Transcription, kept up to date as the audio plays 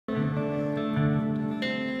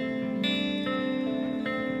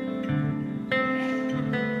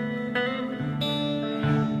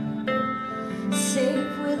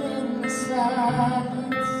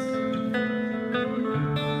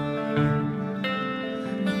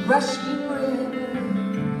rushing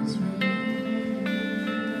rivers, rain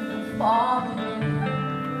falling,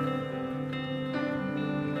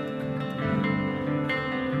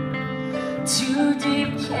 two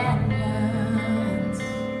deep canyons,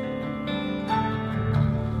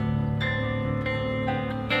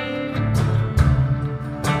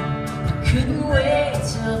 couldn't wait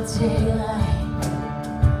till daylight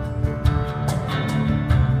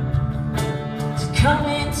to come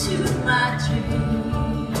into my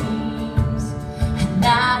dreams, and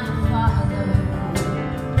now you follow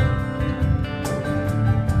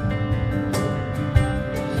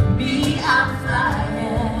me. I'm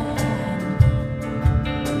flying,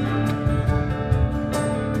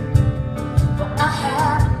 but I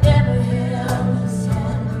have never held this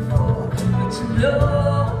hand before. But you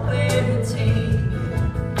know where to take me,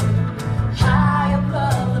 high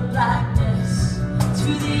above the blackness, to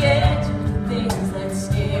the edge of the things that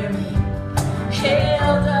scare me,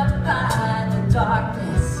 held up by the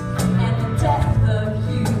darkness and the death of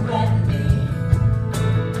you and me.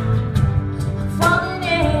 I'm falling in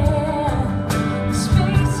the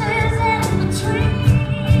spaces in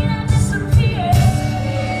between. I disappear.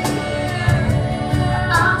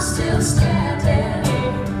 I'm still standing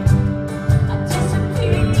here. I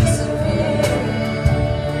disappear.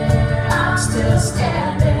 I'm still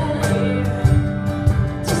standing here.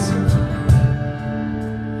 Disappear.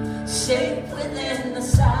 Safe within the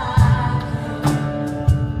silence.